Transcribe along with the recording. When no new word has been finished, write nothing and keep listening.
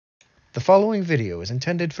The following video is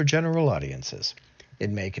intended for general audiences. It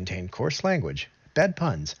may contain coarse language, bad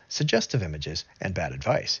puns, suggestive images, and bad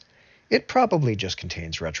advice. It probably just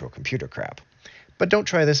contains retro computer crap. But don't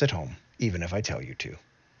try this at home, even if I tell you to.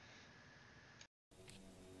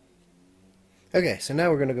 Okay, so now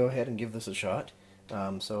we're going to go ahead and give this a shot.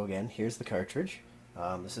 So again, here's the cartridge.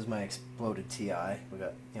 This is my exploded TI. We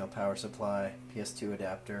got power supply, PS2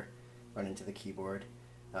 adapter, running to the keyboard,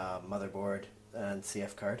 motherboard, and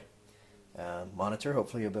CF card. Monitor.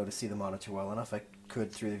 Hopefully you'll be able to see the monitor well enough. I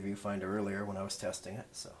could through the viewfinder earlier when I was testing it.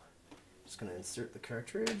 So I'm just going to insert the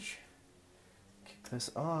cartridge, kick this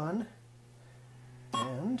on,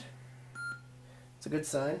 and it's a good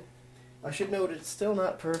sign. I should note it's still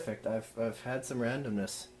not perfect. I've had some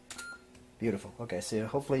randomness. Beautiful. Okay, so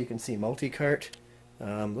hopefully you can see multi-cart.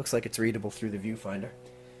 Looks like it's readable through the viewfinder.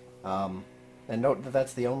 And note that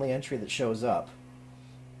that's the only entry that shows up.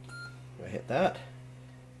 I hit that.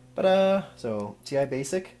 So TI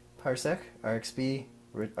Basic, Parsec, RXB,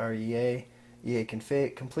 REA, EA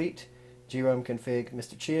Config, Complete, GROM Config,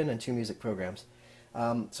 Mr. Chin, and 2 music programs.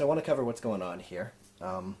 So I want to cover what's going on here.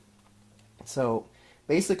 So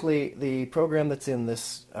basically, the program that's in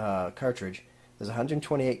this cartridge, there's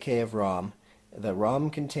 128K of ROM. The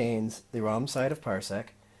ROM contains the ROM side of Parsec,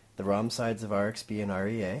 the ROM sides of RXB and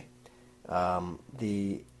REA,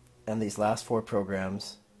 and these last 4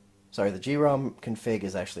 programs. Sorry, the GROM config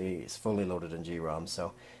is fully loaded in GROM.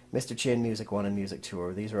 So Mr. Chin, Music 1, and Music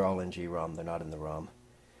 2, these are all in GROM. They're not in the ROM.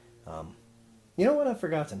 You know what? I've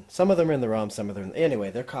forgotten. Some of them are in the ROM, some of them. Anyway,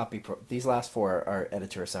 they're these last 4 are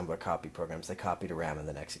editor assembler copy programs. They copy to RAM and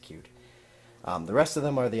then execute. The rest of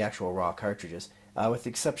them are the actual raw cartridges, with the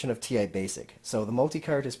exception of TI Basic. So the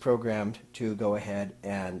multi-cart is programmed to go ahead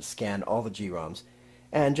and scan all the GROMs.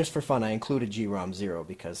 And just for fun, I included GROM 0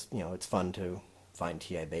 because it's fun to find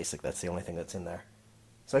TI Basic. That's the only thing that's in there.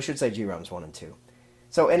 So I should say GROMs 1 and 2.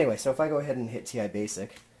 So anyway, so if I go ahead and hit TI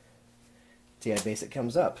Basic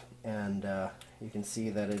comes up, and you can see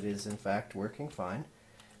that it is in fact working fine.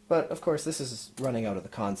 But of course this is running out of the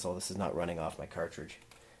console. This is not running off my cartridge.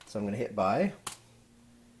 So I'm going to hit buy.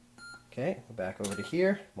 Okay, back over to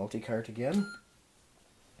here, multi-cart again.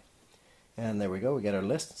 And there we go, we get our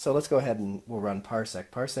list. So let's go ahead and we'll run Parsec.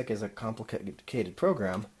 Parsec is a complicated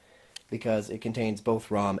program because it contains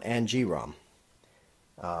both ROM and GROM.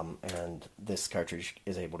 And this cartridge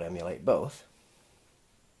is able to emulate both.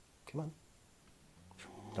 Come on.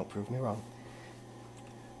 Don't prove me wrong.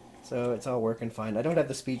 So it's all working fine. I don't have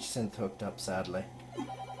the speech synth hooked up, sadly.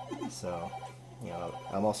 So,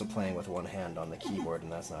 I'm also playing with one hand on the keyboard,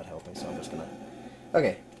 and that's not helping, so I'm just gonna...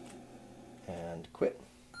 Okay. And quit.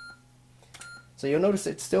 So you'll notice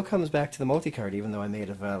it still comes back to the multi-cart, even though I made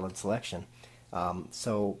a valid selection.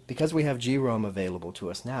 So because we have GROM available to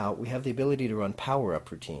us now, we have the ability to run power-up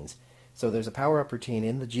routines. So there's a power-up routine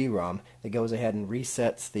in the GROM that goes ahead and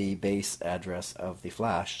resets the base address of the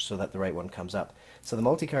flash so that the right one comes up. So the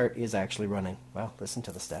multi-cart is actually running. Well, listen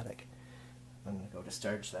to the static. I'm going to go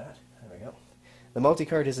discharge that. There we go. The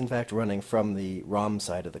multi-cart is in fact running from the ROM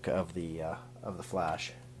side of the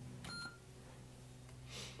flash.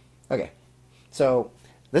 Okay, so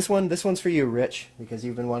this one's for you, Rich, because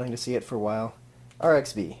you've been wanting to see it for a while.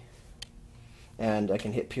 RXB, and I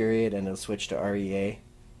can hit period and it'll switch to REA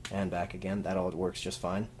and back again. That all works just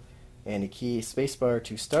fine. And a key spacebar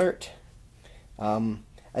to start.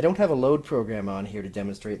 I don't have a load program on here to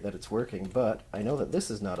demonstrate that it's working, but I know that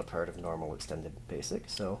this is not a part of normal extended basic,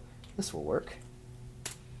 so this will work.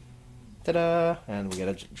 Ta-da! And we get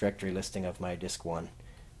a directory listing of my disk 1.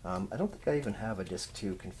 I don't think I even have a disk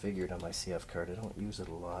 2 configured on my CF card. I don't use it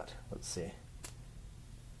a lot. Let's see.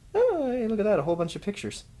 Oh, hey, look at that, a whole bunch of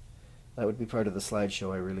pictures. That would be part of the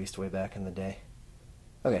slideshow I released way back in the day.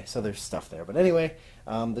 Okay, so there's stuff there. But anyway,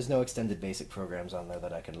 there's no extended basic programs on there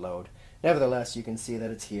that I can load. Nevertheless, you can see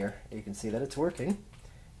that it's here. You can see that it's working.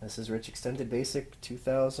 This is Rich Extended Basic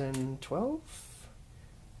 2012.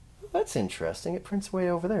 That's interesting. It prints way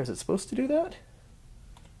over there. Is it supposed to do that?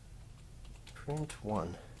 Print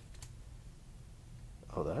 1.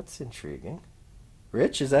 Oh, that's intriguing.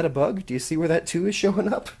 Rich, is that a bug? Do you see where that 2 is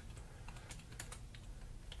showing up?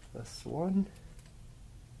 This 1.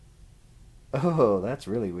 Oh, that's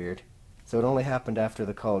really weird. So it only happened after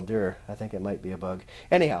the call dir. I think it might be a bug.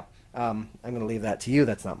 Anyhow, I'm going to leave that to you.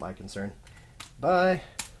 That's not my concern. Bye.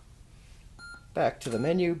 Back to the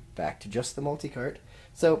menu. Back to just the multi-cart.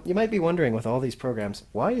 So you might be wondering with all these programs,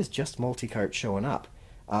 why is just multi-cart showing up?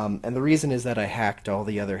 And the reason is that I hacked all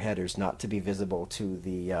the other headers not to be visible to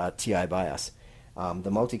the TI BIOS.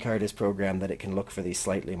 The multi-cart is programmed that it can look for these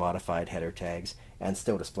slightly modified header tags and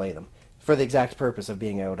still display them, for the exact purpose of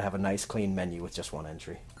being able to have a nice clean menu with just one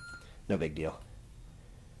entry. no big deal.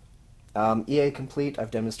 EA Complete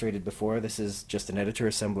I've demonstrated before. This is just an editor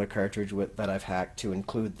assembler cartridge that I've hacked to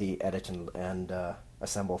include the edit and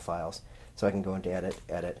assemble files. So I can go into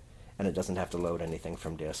edit, and it doesn't have to load anything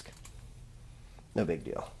from disk. No big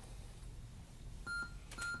deal.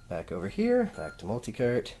 Back over here, back to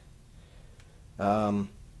multicart. I'm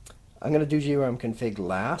going to do GROM config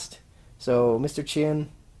last. So Mr. Chin,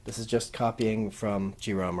 this is just copying from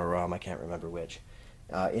GROM or ROM, I can't remember which,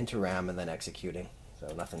 into RAM and then executing.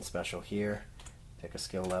 So nothing special here. Pick a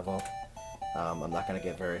skill level. I'm not going to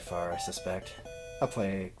get very far, I suspect. I'll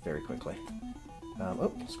play very quickly.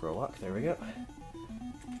 Oh, scroll walk, there we go.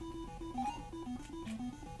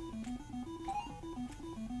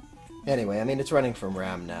 Anyway, I mean, it's running from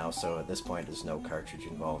RAM now, so at this point there's no cartridge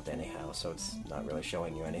involved anyhow, so it's not really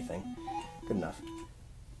showing you anything. Good enough.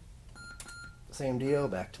 Same deal,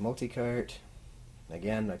 back to multicart.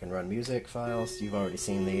 Again, I can run music files. You've already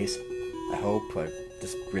seen these, I hope. I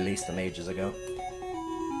just released them ages ago.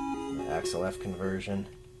 Axle F conversion.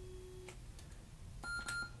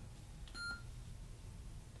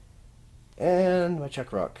 And my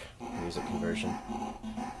Chuck Rock music conversion.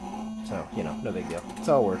 So, you know, no big deal. It's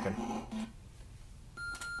all working.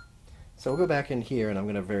 So we'll go back in here, and I'm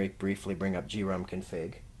going to very briefly bring up GROM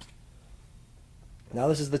config. Now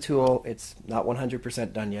this is the tool. It's not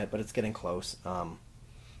 100% done yet, but it's getting close.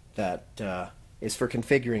 That is for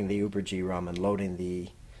configuring the UberGrom and loading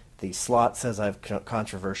the slots, as I've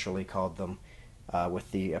controversially called them,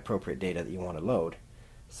 with the appropriate data that you want to load.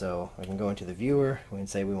 So I can go into the viewer. We can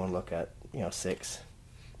say we want to look at 6,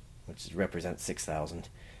 which represents 6,000.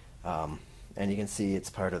 And you can see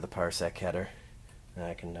it's part of the parsec header. And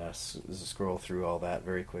I can scroll through all that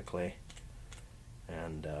very quickly.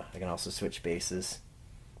 And I can also switch bases.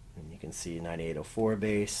 And you can see 9804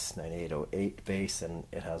 base, 9808 base, and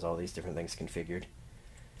it has all these different things configured.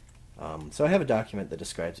 So I have a document that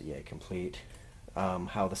describes EA Complete,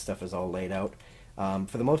 how the stuff is all laid out.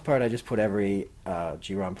 For the most part, I just put every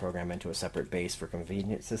GROM program into a separate base for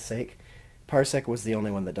convenience's sake. Parsec was the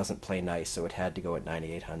only one that doesn't play nice, so it had to go at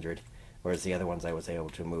 9800, whereas the other ones I was able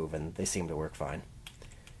to move, and they seem to work fine.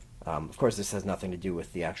 Of course, this has nothing to do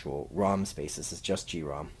with the actual ROM space. This is just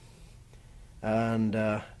GROM. And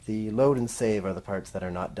the load and save are the parts that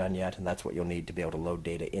are not done yet, and that's what you'll need to be able to load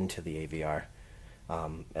data into the AVR.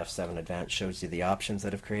 F7 Advanced shows you the options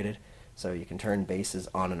that I've created. So you can turn bases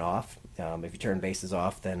on and off. If you turn bases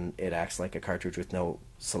off, then it acts like a cartridge with no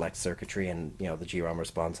select circuitry, and the GROM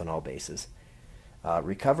responds on all bases.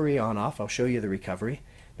 Recovery on-off, I'll show you the recovery.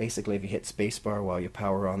 Basically, if you hit spacebar while you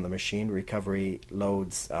power on the machine, recovery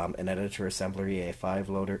loads an editor assembler, EA5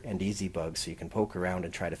 loader, and EasyBug, so you can poke around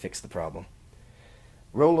and try to fix the problem.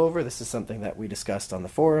 Rollover, this is something that we discussed on the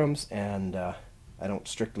forums, and I don't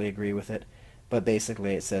strictly agree with it, but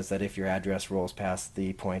basically it says that if your address rolls past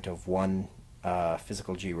the point of one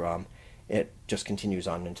physical GROM, it just continues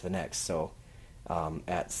on into the next. So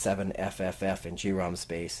at 7FFF in GROM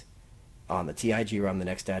space, on the TI GROM, the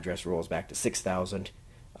next address rolls back to 6,000.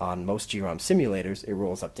 On most GROM simulators, it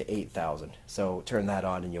rolls up to 8,000. So turn that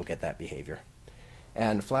on and you'll get that behavior.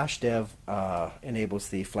 And FlashDev enables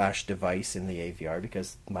the flash device in the AVR,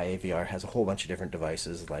 because my AVR has a whole bunch of different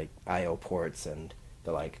devices like I/O ports and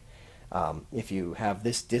the like. If you have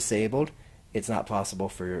this disabled, it's not possible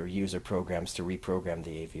for user programs to reprogram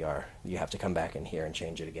the AVR. You have to come back in here and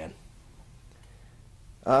change it again.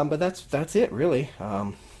 But that's it, really.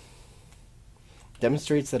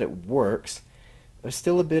 Demonstrates that it works. There's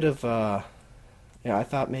still a bit of, I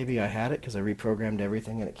thought maybe I had it because I reprogrammed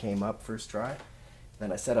everything and it came up first try.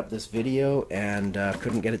 Then I set up this video and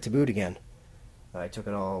couldn't get it to boot again. I took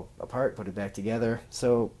it all apart, put it back together.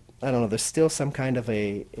 So I don't know. There's still some kind of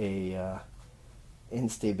a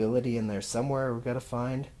instability in there somewhere we've got to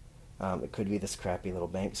find. It could be this crappy little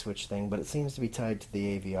bank switch thing, but it seems to be tied to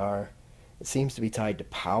the AVR. It seems to be tied to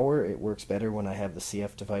power. It works better when I have the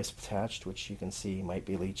CF device attached, which you can see might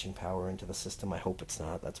be leaching power into the system. I hope it's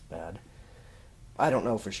not. That's bad. I don't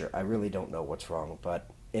know for sure. I really don't know what's wrong, but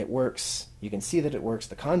it works. You can see that it works.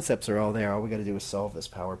 The concepts are all there. All we got to do is solve this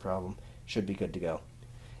power problem. Should be good to go.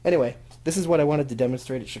 Anyway, this is what I wanted to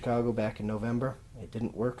demonstrate at Chicago back in November. It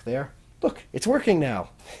didn't work there. Look, it's working now.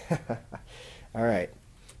 All right.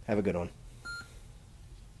 Have a good one.